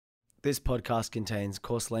This podcast contains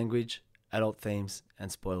coarse language, adult themes,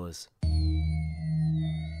 and spoilers.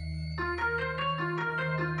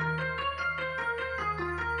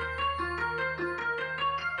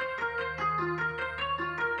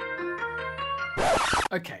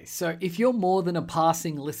 Okay, so if you're more than a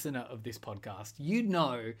passing listener of this podcast, you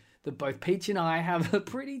know that both Peach and I have a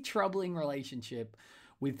pretty troubling relationship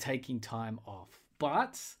with taking time off.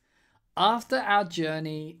 But after our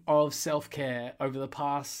journey of self-care over the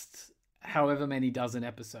past however many dozen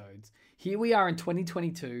episodes, here we are in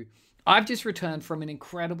 2022. I've just returned from an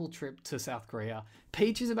incredible trip to South Korea.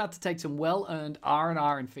 Peach is about to take some well-earned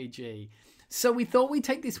R&R in Fiji. So we thought we'd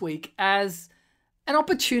take this week as an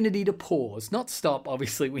opportunity to pause, not stop.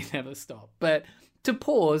 Obviously, we never stop, but to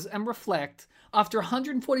pause and reflect after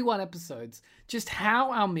 141 episodes, just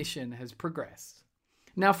how our mission has progressed.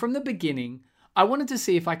 Now, from the beginning, I wanted to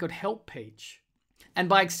see if I could help Peach, and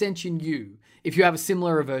by extension you, if you have a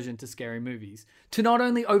similar aversion to scary movies, to not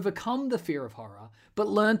only overcome the fear of horror, but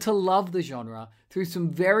learn to love the genre through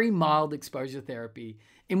some very mild exposure therapy,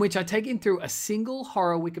 in which I take him through a single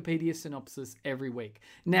horror Wikipedia synopsis every week.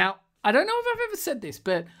 Now, I don't know if I've ever said this,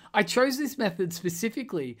 but I chose this method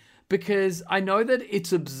specifically because I know that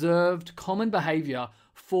it's observed common behavior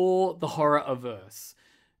for the horror averse.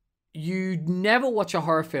 You never watch a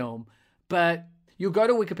horror film, but you'll go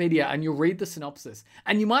to Wikipedia and you'll read the synopsis,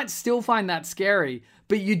 and you might still find that scary,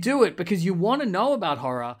 but you do it because you want to know about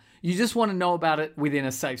horror. You just want to know about it within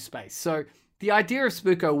a safe space. So the idea of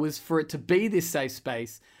Spooko was for it to be this safe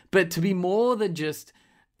space, but to be more than just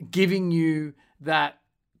giving you that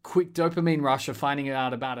quick dopamine rush of finding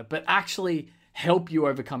out about it, but actually help you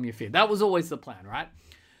overcome your fear. That was always the plan, right?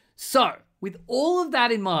 So with all of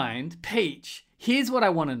that in mind, Peach, here's what I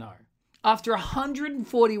want to know. After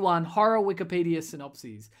 141 horror Wikipedia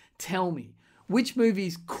synopses, tell me, which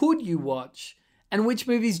movies could you watch and which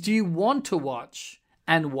movies do you want to watch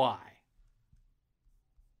and why?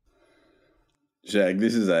 Shag,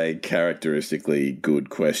 this is a characteristically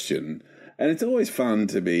good question. And it's always fun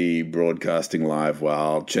to be broadcasting live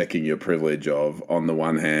while checking your privilege of, on the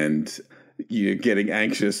one hand, you're getting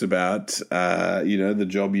anxious about, the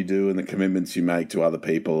job you do and the commitments you make to other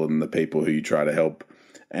people and the people who you try to help.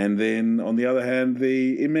 And then, on the other hand,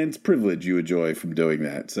 the immense privilege you enjoy from doing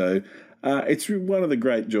that. So it's one of the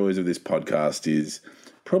great joys of this podcast is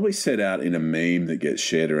probably set out in a meme that gets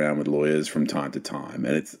shared around with lawyers from time to time.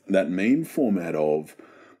 And it's that meme format of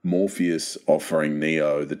Morpheus offering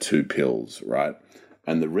Neo the two pills, right?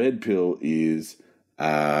 And the red pill is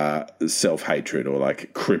self-hatred or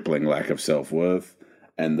like crippling lack of self-worth.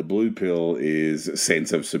 And the blue pill is a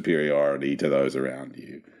sense of superiority to those around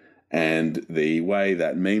you. And the way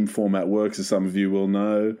that meme format works, as some of you will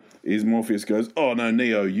know, is Morpheus goes, "Oh no,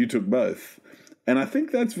 Neo, you took both." And I think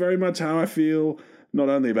that's very much how I feel, not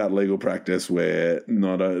only about legal practice, where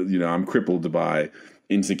I'm crippled by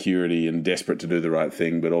insecurity and desperate to do the right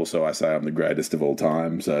thing, but also I say I'm the greatest of all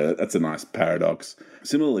time. So that's a nice paradox.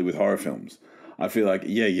 Similarly with horror films, I feel like,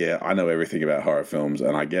 I know everything about horror films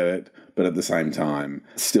and I get it, but at the same time,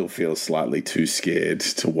 still feel slightly too scared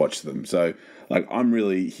to watch them. So I'm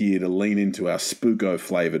really here to lean into our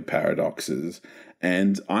Spooko-flavored paradoxes.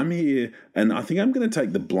 And I'm here, and I think I'm going to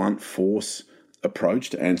take the blunt force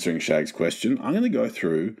approach to answering Shag's question. I'm going to go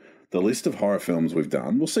through the list of horror films we've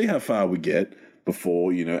done. We'll see how far we get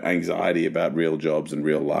before, anxiety about real jobs and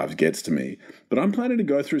real lives gets to me. But I'm planning to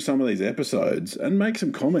go through some of these episodes and make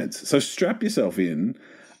some comments. So strap yourself in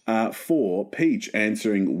for Peach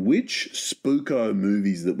answering which Spooko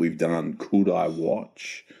movies that we've done could I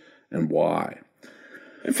watch and why.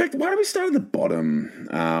 In fact, why don't we start at the bottom?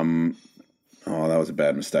 That was a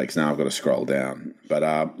bad mistake. So now I've got to scroll down.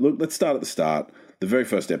 But look, let's start at the start. The very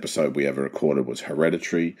first episode we ever recorded was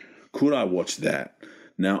Hereditary. Could I watch that?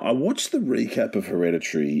 Now, I watched the recap of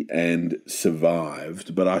Hereditary and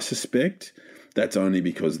survived, but I suspect that's only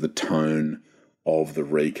because the tone of the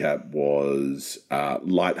recap was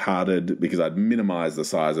lighthearted, because I'd minimized the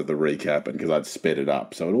size of the recap and because I'd sped it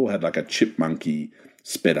up. So it all had like a chipmunky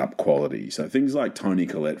sped up quality. So things like Toni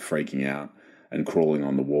Collette freaking out and crawling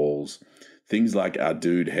on the walls, things like our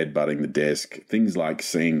dude headbutting the desk, things like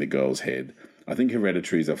seeing the girl's head. I think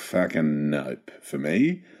Hereditary is a fucking nope for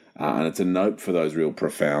me. And it's a note for those real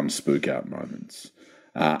profound spook out moments.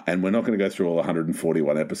 And we're not going to go through all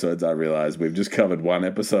 141 episodes. I realize we've just covered one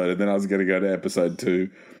episode, and then I was going to go to episode 2.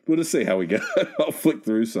 We'll just see how we go. I'll flick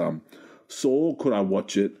through some. Saw, could I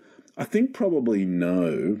watch it? I think probably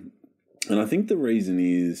no. And I think the reason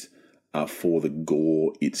is for the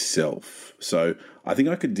gore itself. So I think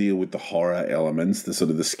I could deal with the horror elements, the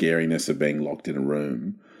sort of the scariness of being locked in a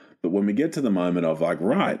room. But when we get to the moment of like,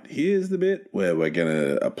 right, here's the bit where we're going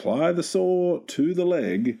to apply the saw to the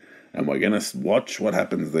leg and we're going to watch what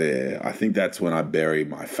happens there, I think that's when I bury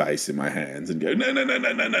my face in my hands and go, no, no, no,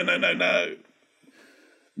 no, no, no, no, no, no.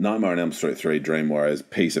 Nightmare on Elm Street 3, Dream Warriors,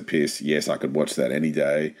 piece of piss. Yes, I could watch that any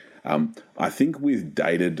day. I think with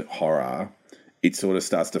dated horror, it sort of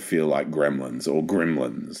starts to feel like Gremlins or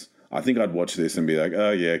Gremlins. I think I'd watch this and be like,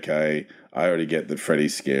 oh, yeah, okay, I already get that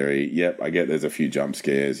Freddy's scary. Yep, I get there's a few jump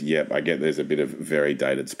scares. Yep, I get there's a bit of very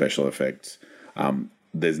dated special effects.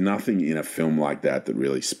 There's nothing in a film like that that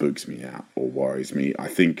really spooks me out or worries me. I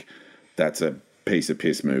think that's a piece of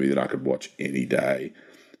piss movie that I could watch any day.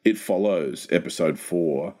 It Follows, episode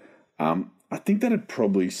 4. I think that'd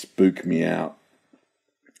probably spook me out.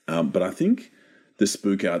 But I think the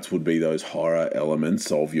spook outs would be those horror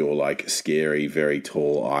elements of your like scary, very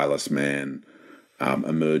tall, eyeless man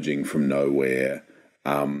emerging from nowhere,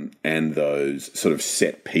 and those sort of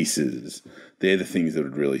set pieces. They're the things that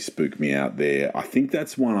would really spook me out there. I think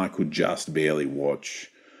that's one I could just barely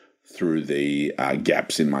watch through the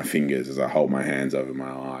gaps in my fingers as I hold my hands over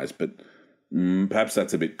my eyes. But perhaps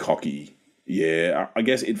that's a bit cocky. Yeah, I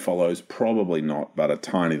guess It Follows, probably not, but a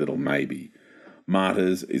tiny little maybe.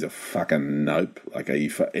 Martyrs is a fucking nope. Like, are you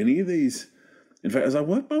for any of these? In fact, as I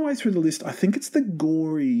work my way through the list, I think it's the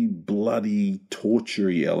gory, bloody,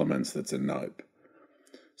 tortury elements that's a nope.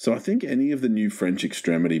 So I think any of the new French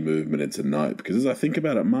extremity movement, it's a nope. Because as I think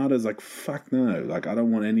about it, Martyrs, like, fuck no. Like, I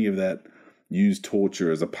don't want any of that use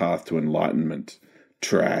torture as a path to enlightenment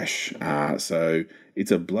trash. So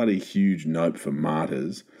it's a bloody huge nope for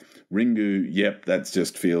Martyrs. Ringu, yep, that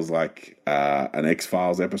just feels like an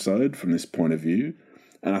X-Files episode from this point of view.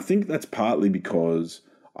 And I think that's partly because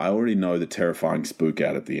I already know the terrifying spook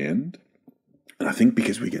out at the end. And I think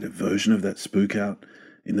because we get a version of that spook out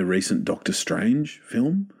in the recent Doctor Strange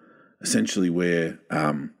film, essentially where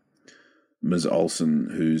Ms.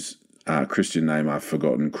 Olsen, whose Christian name I've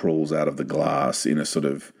forgotten, crawls out of the glass in a sort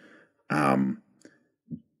of,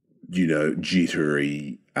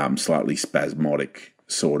 jittery, slightly spasmodic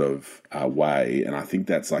sort of way. And I think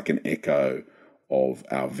that's like an echo of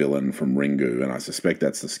our villain from Ringu, and I suspect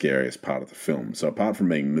that's the scariest part of the film. So apart from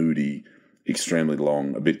being moody, extremely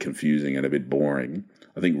long, a bit confusing, and a bit boring,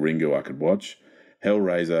 I think Ringu I could watch.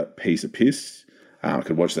 Hellraiser, piece of piss. I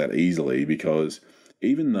could watch that easily because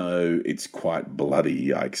even though it's quite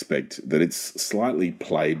bloody, I expect that it's slightly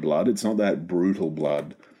play blood. It's not that brutal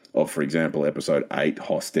blood of, for example, episode 8,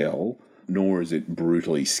 Hostel, nor is it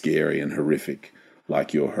brutally scary and horrific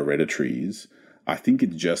like your Hereditaries. I think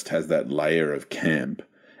it just has that layer of camp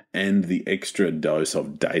and the extra dose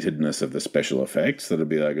of datedness of the special effects that'd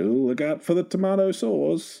be like, oh, look out for the tomato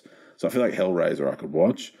sauce. So I feel like Hellraiser I could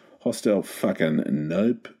watch. Hostel, fucking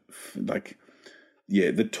nope. Like,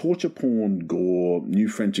 yeah, the torture porn, gore, new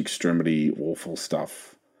French extremity, awful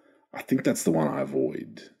stuff. I think that's the one I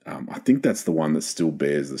avoid. I think that's the one that still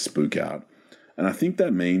bears the spook out. And I think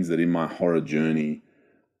that means that in my horror journey,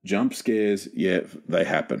 jump scares, yeah, they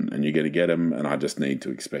happen, and you're going to get them, and I just need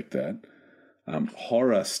to expect that.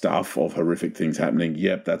 Horror stuff of horrific things happening,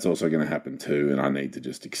 yep, that's also going to happen too, and I need to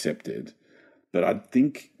just accept it. But I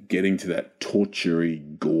think getting to that tortury,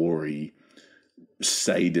 gory,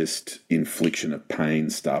 sadist infliction of pain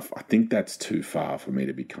stuff, I think that's too far for me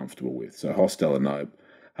to be comfortable with. So Hostel and nope.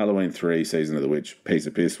 Halloween 3, Season of the Witch, piece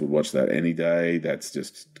of piss, would watch that any day. That's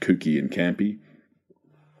just kooky and campy.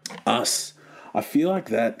 Us, I feel like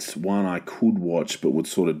that's one I could watch, but would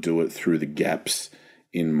sort of do it through the gaps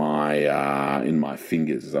in my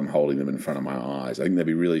fingers as I'm holding them in front of my eyes. I think there'd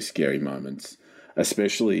be really scary moments,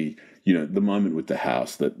 especially, the moment with the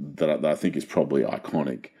house that I think is probably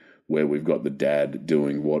iconic, where we've got the dad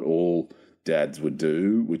doing what all dads would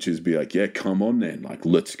do, which is be like, yeah, come on then, like,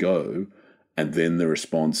 let's go. And then the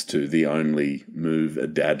response to the only move a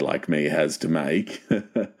dad like me has to make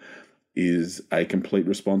is a complete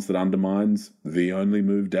response that undermines the only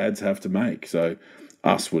move dads have to make. So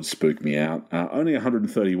Us would spook me out. Only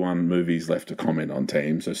 131 movies left to comment on,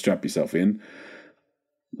 team, so strap yourself in.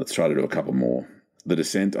 Let's try to do a couple more. The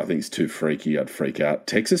Descent, I think, is too freaky. I'd freak out.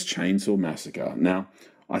 Texas Chainsaw Massacre. Now,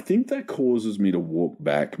 I think that causes me to walk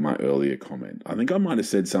back my earlier comment. I think I might have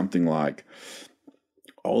said something like,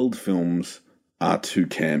 old films are too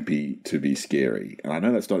campy to be scary. And I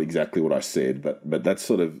know that's not exactly what I said, but that's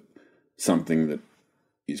sort of something that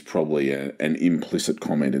is probably an implicit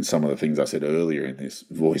comment in some of the things I said earlier in this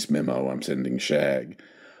voice memo I'm sending Shag.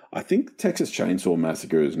 I think Texas Chainsaw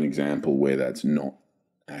Massacre is an example where that's not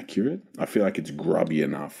accurate. I feel like it's grubby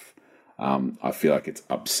enough. I feel like it's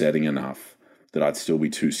upsetting enough that I'd still be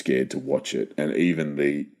too scared to watch it. And even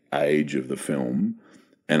the age of the film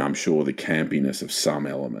And I'm sure the campiness of some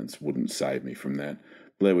elements wouldn't save me from that.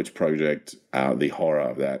 Blair Witch Project, the horror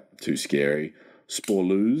of that, too scary.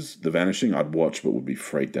 Sporluz, The Vanishing, I'd watch but would be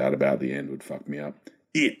freaked out about. The end would fuck me up.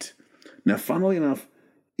 It. Now, funnily enough,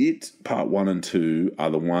 It Part 1 and 2 are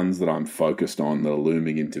the ones that I'm focused on that are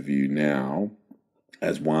looming into view now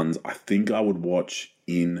as ones I think I would watch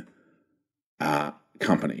in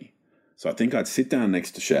company. So I think I'd sit down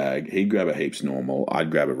next to Shag, he'd grab a Heaps Normal,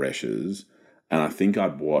 I'd grab a Reshes, and I think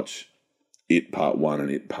I'd watch It Part 1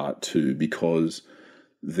 and It Part 2 because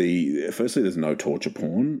firstly, there's no torture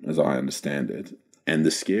porn, as I understand it, and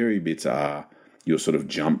the scary bits are your sort of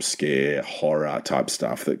jump scare, horror type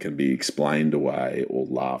stuff that can be explained away or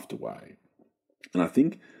laughed away. And I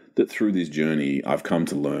think that through this journey, I've come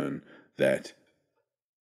to learn that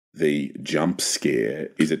the jump scare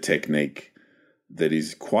is a technique that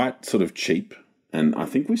is quite sort of cheap. And I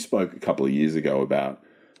think we spoke a couple of years ago about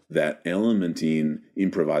that element in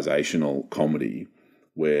improvisational comedy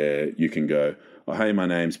where you can go, oh, hey, my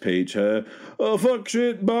name's Peach. Oh, fuck,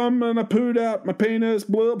 shit, bum, and I pooed out my penis,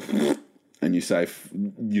 blah. And you say,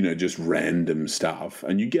 just random stuff.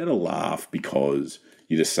 And you get a laugh because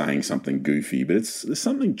you're just saying something goofy. But there's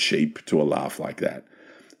something cheap to a laugh like that.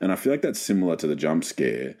 And I feel like that's similar to the jump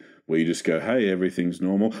scare where you just go, hey, everything's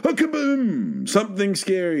normal. Oh, kaboom! Something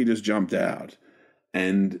scary just jumped out.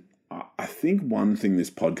 And I think one thing this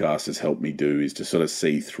podcast has helped me do is to sort of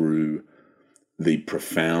see through the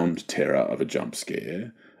profound terror of a jump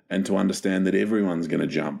scare and to understand that everyone's going to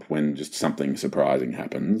jump when just something surprising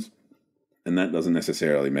happens. And that doesn't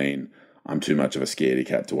necessarily mean I'm too much of a scaredy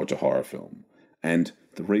cat to watch a horror film. And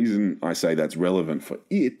the reason I say that's relevant for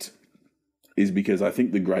It is because I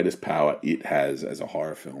think the greatest power It has as a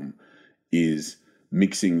horror film is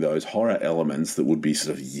mixing those horror elements that would be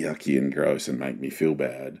sort of yucky and gross and make me feel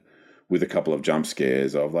bad with a couple of jump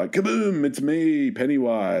scares of like, kaboom, it's me,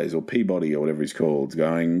 Pennywise, or Peabody, or whatever he's called,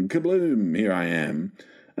 going, kabloom, here I am.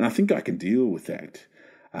 And I think I can deal with that.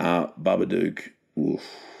 Babadook, oof.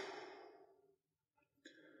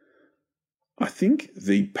 I think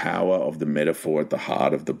the power of the metaphor at the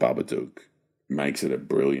heart of the Babadook makes it a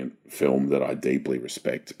brilliant film that I deeply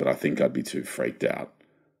respect, but I think I'd be too freaked out.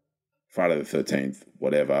 Friday the 13th,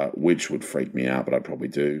 whatever, which would freak me out, but I'd probably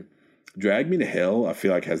do. Drag Me to Hell, I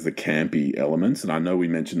feel like has the campy elements, and I know we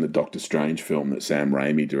mentioned the Doctor Strange film that Sam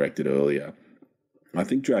Raimi directed earlier. I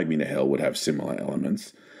think Drag Me to Hell would have similar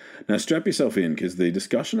elements. Now strap yourself in, because the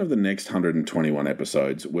discussion of the next 121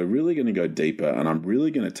 episodes, we're really going to go deeper, and I'm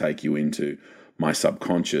really going to take you into my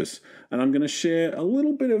subconscious, and I'm going to share a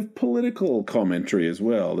little bit of political commentary as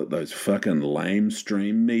well that those fucking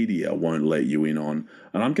lamestream media won't let you in on,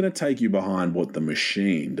 and I'm going to take you behind what the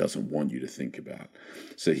machine doesn't want you to think about.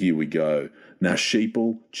 So here we go. Now,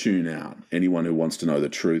 sheeple, tune out. Anyone who wants to know the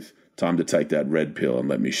truth, time to take that red pill and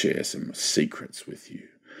let me share some secrets with you.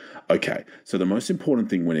 Okay, so the most important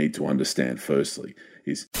thing we need to understand firstly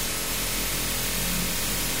is...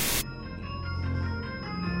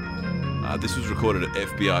 This was recorded at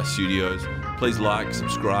FBI Studios. Please like,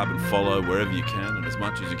 subscribe, and follow wherever you can and as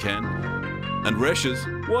much as you can. And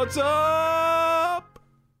Reshes, what's up?